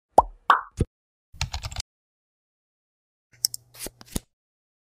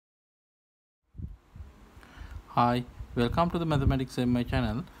Hi, welcome to the Mathematics in my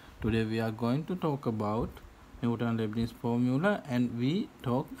channel. Today we are going to talk about Newton Leibniz formula, and we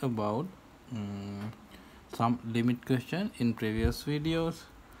talked about some limit question in previous videos.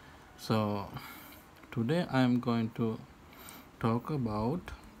 So today I am going to talk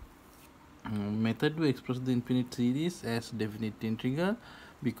about method to express the infinite series as definite integral,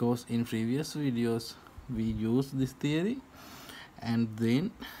 because in previous videos we used this theory and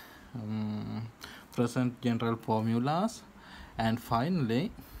then present general formulas, and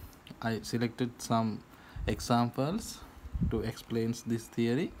finally I selected some examples to explain this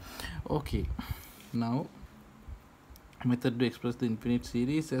theory. Okay, now method to express the infinite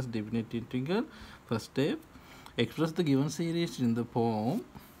series as definite integral. First step, express the given series in the form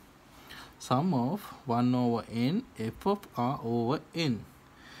sum of 1 over n f of r over n.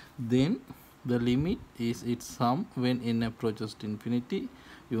 Then the limit is its sum when n approaches to infinity.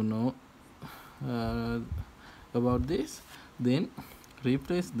 You know about this. Then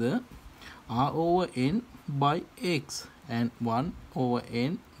replace the r over n by x and 1 over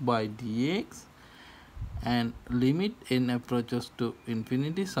n by dx, and limit n approaches to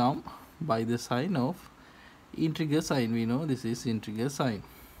infinity sum by the sign of integer sign. We know this is integer sign.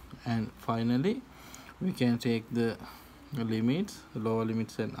 And finally we can take the limits, lower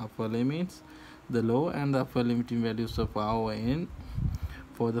limits and upper limits, the lower and the upper limiting values of r over n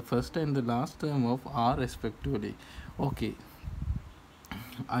for the first and the last term of r respectively. Okay,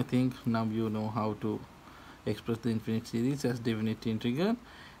 I think now you know how to express the infinite series as definite integral.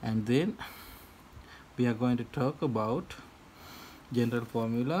 And then we are going to talk about general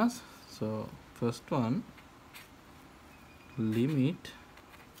formulas. So first one, limit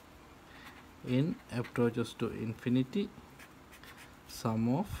n approaches to infinity,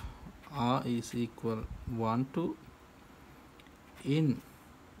 sum of r is equal 1 to n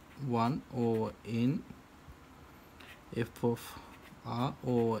 1 over n f of r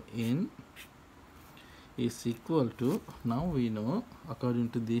over n is equal to, now we know according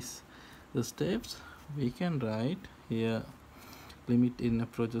to this the steps we can write here, limit n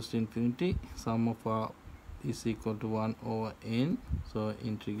approaches to infinity, sum of r is equal to 1 over n, so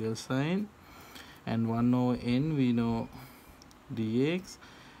integral sign, and 1 over n we know dx,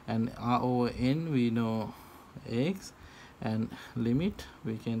 and r over n we know x, and limit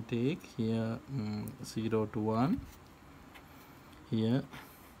we can take here 0 to 1, here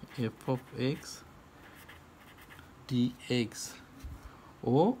f of x dx,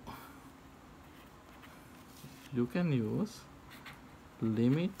 or you can use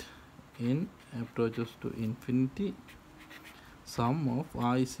limit n approaches to infinity, sum of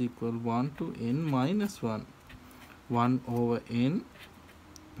r is equal 1 to n minus 1, 1 over n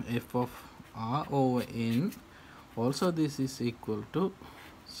f of r over n, also this is equal to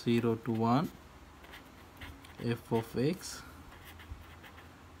 0 to 1 f of x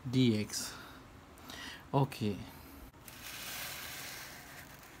dx. Okay,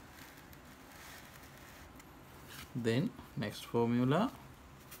 then next formula,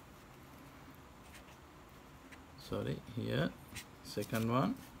 sorry, here second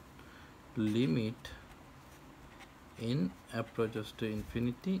one, limit n approaches to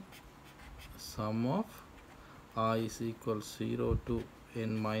infinity, sum of r is equal 0 to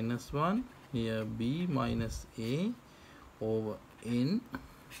n minus 1, here b minus a over n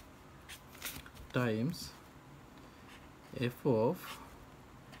times f of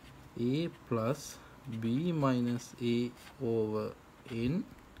a plus b minus a over n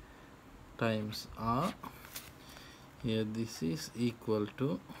times r, here this is equal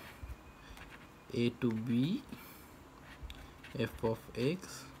to a to b f of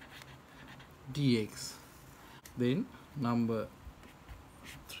x dx. Then number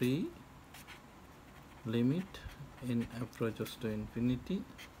 3, limit n approaches to infinity,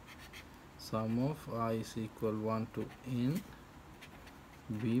 sum of r is equal 1 to n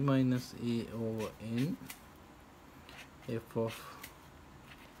b minus a over n f of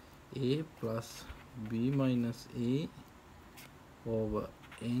a plus b minus a over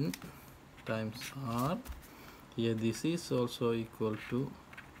n times r, here this is also equal to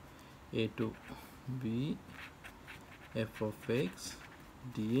a to b f of x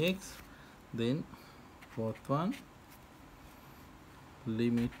dx. Then fourth one,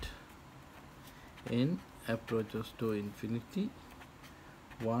 limit n approaches to infinity,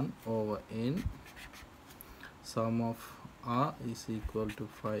 1 over n, sum of r is equal to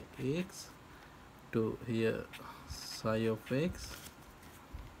phi x to here psi of x,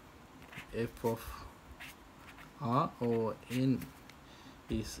 f of r over n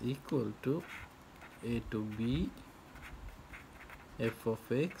is equal to a to b f of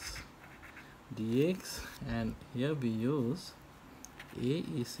x dx, and here we use a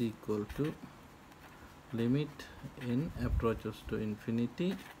is equal to limit n approaches to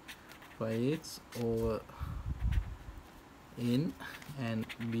infinity 5x over n, and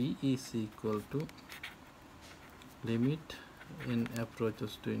b is equal to limit n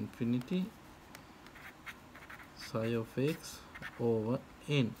approaches to infinity psi of x over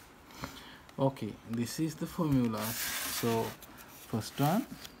n. Okay, this is the formula. So first one,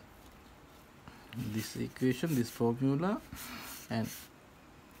 this equation, this formula, and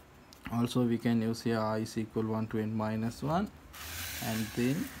also we can use here I is equal 1 to n minus 1, and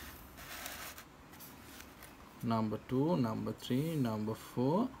then number 2, number 3, number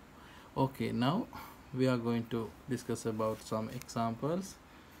 4. Okay, now we are going to discuss about some examples.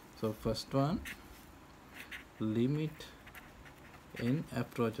 So first one, limit n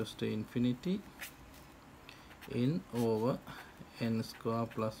approaches to infinity n over n square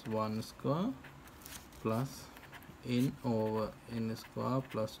plus 1 square plus n over n square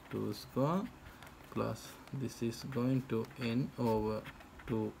plus 2 square plus this is going to n over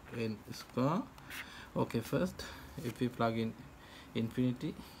 2n square. Okay, first if we plug in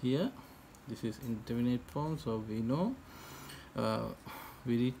infinity here, this is indefinite form, so we know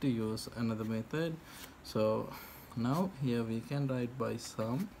we need to use another method. So now here we can write by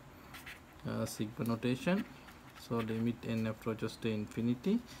some sigma notation. So limit n approaches to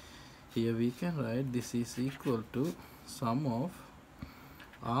infinity, here we can write this is equal to sum of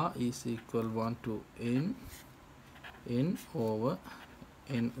r is equal 1 to n over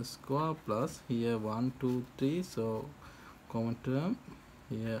n square plus here 1 2 3, so common term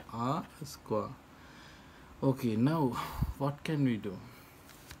here r square. Okay, now what can we do?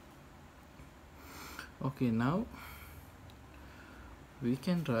 Okay, now we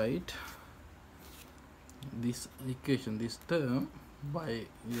can write this equation, this term, by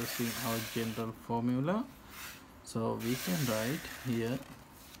using our general formula. So we can write here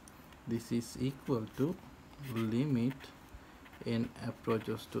this is equal to limit n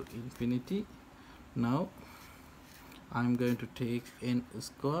approaches to infinity. Now I'm going to take n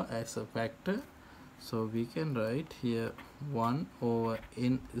square as a factor, so we can write here 1 over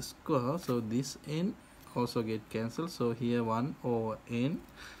n square, so this n also get cancelled, so here 1 over n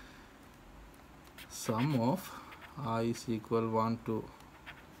sum of r is equal 1 to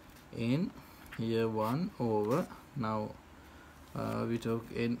n, here 1 over, now we took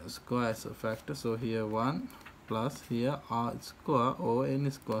n square as a factor, so here 1 plus here r square over n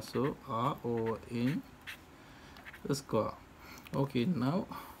square, so r over n square. Okay, now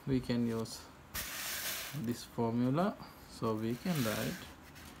we can use this formula, so we can write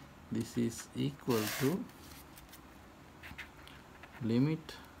this is equal to limit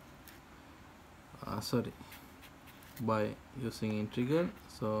by using integral,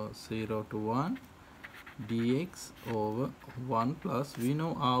 so 0 to 1 dx over 1 plus, we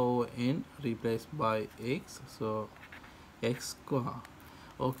know r over n replaced by x, so x square.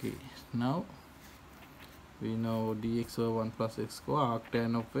 Okay, now we know dx over 1 plus x square,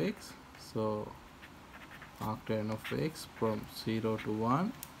 arctan of x, so arctan of x from 0 to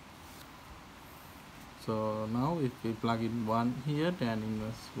 1. So now if we plug in 1 here, tan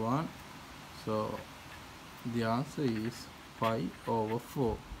inverse 1, so the answer is 5 over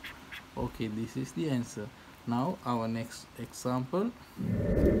 4. Okay, this is the answer. Now our next example,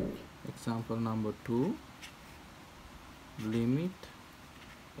 example number 2, limit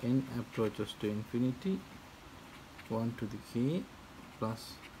n approaches to infinity 1 to the k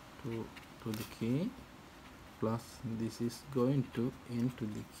plus 2 to the k plus this is going to n to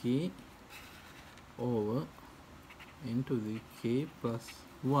the k over n to the k plus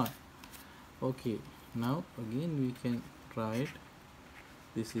 1. Okay, now again we can write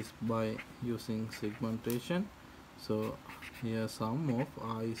this is by using segmentation. So here sum of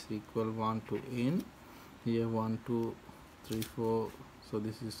r is equal 1 to n, here 1 2 3 4, so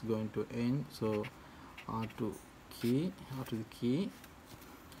this is going to n, so r to k, r to the k,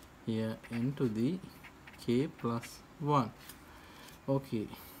 here n to the k plus 1. Okay,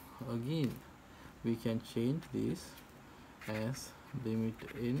 again we can change this as limit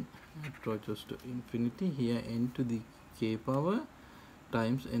n approaches to infinity, here n to the k power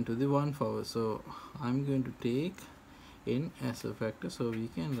times n to the 1 power. So I'm going to take n as a factor, so we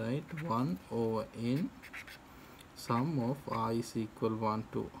can write 1 over n sum of r is equal 1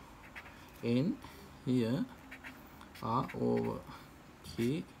 to n, here r over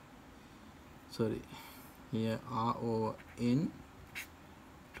k, here r over n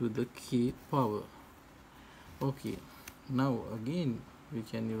to the k power. Okay, now again we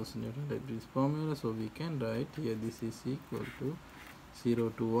can use Newton Leibniz formula, so we can write here this is equal to 0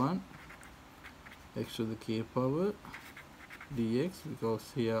 to 1 x to the k power dx,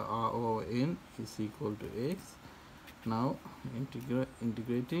 because here r over n is equal to x. Now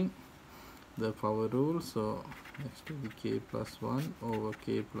integrating the power rule, so x to the k plus 1 over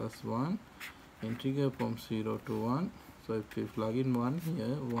k plus 1, integer from 0 to 1. So if we plug in 1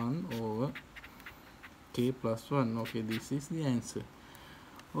 here, 1 over k plus 1. Okay, this is the answer.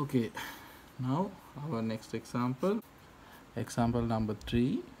 Okay, now our next example number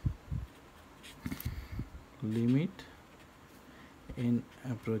 3. Limit n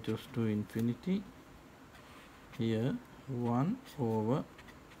approaches to infinity. Here 1 over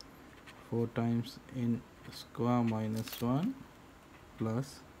 4 times n square minus 1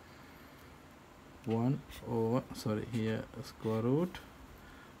 plus 1 over, here square root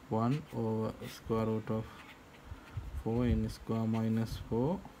 1 over square root of 4n square minus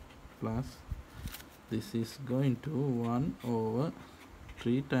 4 plus this is going to 1 over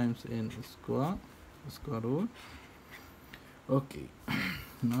 3 times n square root. Okay,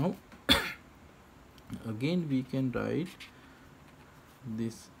 now again we can write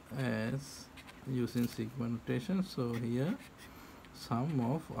this as using sigma notation. So here sum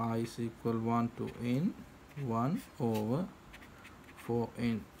of r is equal 1 to n 1 over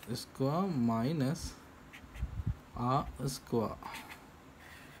 4n square minus r square.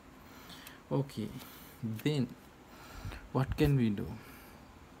 Okay, then what can we do?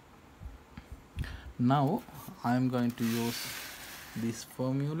 Now I am going to use this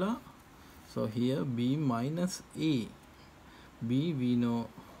formula. So here b minus a, b we know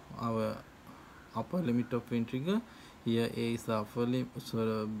our upper limit of integer, here a is the upper limit,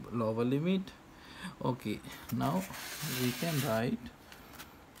 so lower limit. Okay, now we can write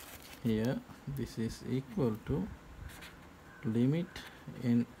here this is equal to limit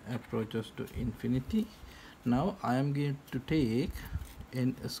n approaches to infinity. Now I am going to take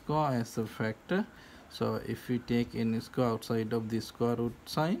n square as a factor. So if we take n square outside of the square root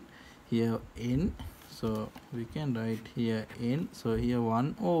sign, here n, so we can write here n. So here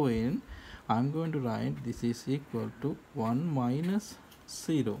 1 over n, I am going to write this is equal to 1 minus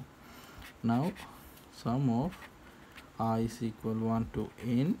 0. Now sum of r is equal 1 to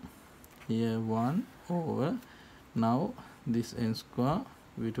n, here 1 over, now this n square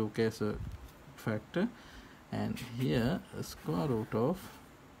we took as a factor, and here square root of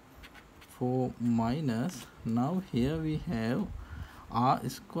 4 minus, now here we have r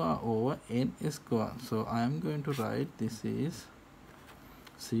square over n square. So I am going to write this is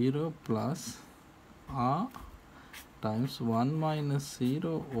 0 plus r times 1 minus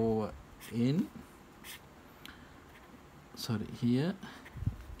 0 over n, here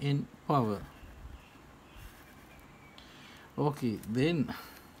n power. Okay, then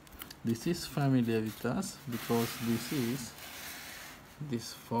this is familiar with us because this is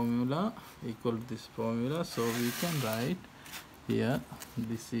this formula equal to this formula. So we can write here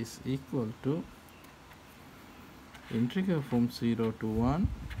this is equal to integral from 0 to 1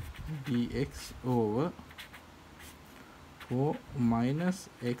 dx over 4 minus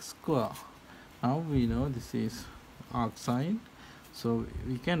x square. Now we know this is arc sine, so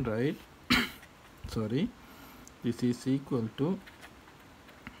we can write this is equal to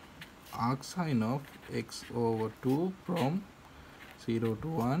arc sine of x over 2 from 0 to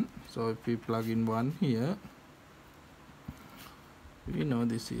 1. So if we plug in 1 here, we know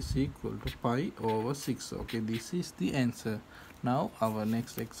this is equal to pi over 6. Okay, this is the answer. Now our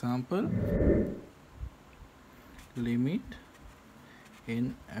next example, limit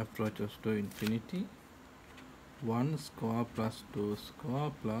n approaches to infinity, 1 square plus 2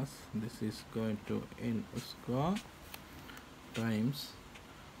 square plus this is going to n square times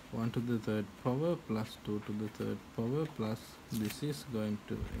 1 to the third power plus 2 to the third power plus this is going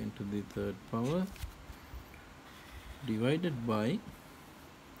to n to the third power divided by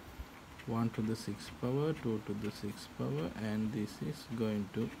 1 to the 6th power, 2 to the 6th power, and this is going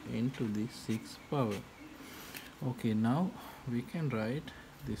to n to the 6th power. Okay, now we can write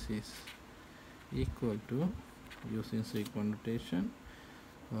this is equal to, using sigma notation,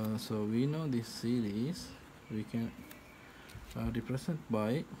 so we know this series we can represent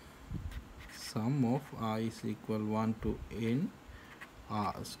by sum of r is equal 1 to n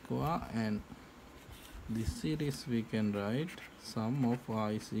r square, and this series we can write sum of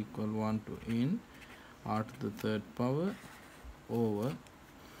r is equal 1 to n r to the third power over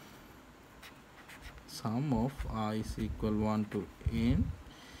sum of r is equal 1 to n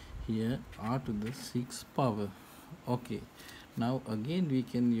here r to the 6th power. Okay, now again we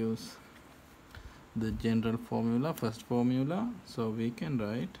can use the general formula, first formula. So we can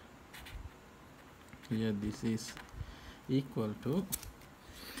write here this is equal to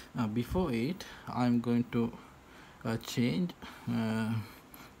Before it, I'm going to change.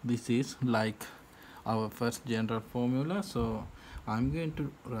 This is like our first general formula, so I'm going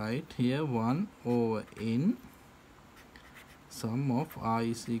to write here 1 over n sum of r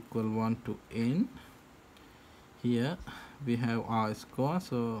is equal 1 to n. Here we have r square,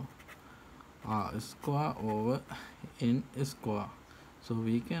 so r square over n square, so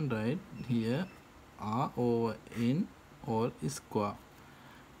we can write here r over n all square,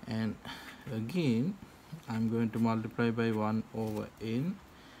 and again I'm going to multiply by 1 over n,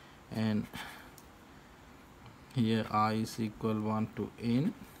 and here r is equal 1 to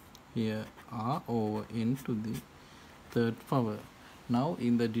n, here r over n to the third power. Now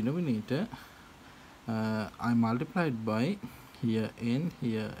in the denominator I multiplied by here n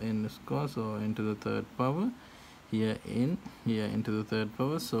square, so n to the third power, here n, here n to the third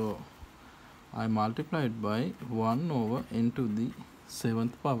power, so I multiplied by 1 over n to the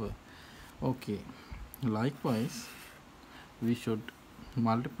 7th power. Okay, likewise we should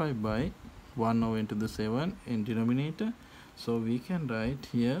multiply by 1 over n to the 7 in denominator, so we can write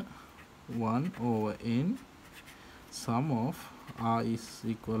here 1 over n sum of r is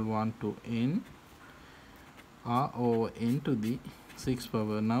equal 1 to n, r over n to the 6th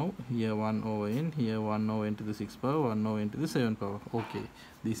power. Now here 1 over n, here 1 over n to the 6th power, 1 over n to the 7th power. Okay,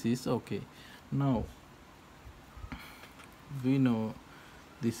 this is okay. Now we know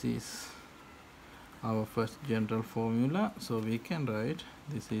this is our first general formula, so we can write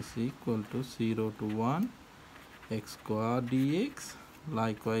this is equal to 0 to 1 x square dx.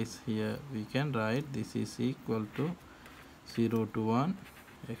 Likewise here we can write this is equal to 0 to 1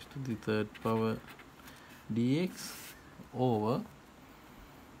 x to the third power dx over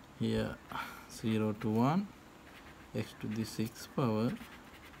here 0 to 1 x to the 6th power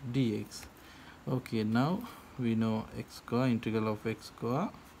dx. Okay, now we know x square, integral of x square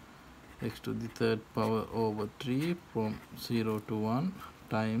x to the third power over 3 from 0 to 1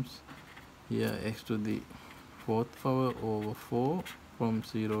 times here x to the 4th power over 4 from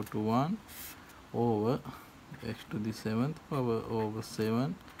 0 to 1 over x to the 7th power over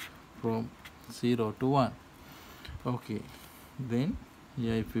 7 from 0 to 1. Okay, then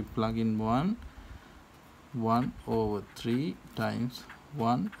here if we plug in 1 over 3 times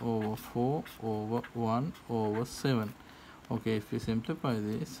 1 over 4 over 1 over 7. Okay, if we simplify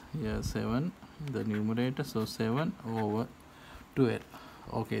this, here 7 the numerator, so 7 over 12.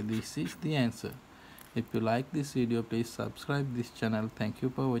 Okay, this is the answer. If you like this video, please subscribe this channel. Thank you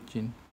for watching.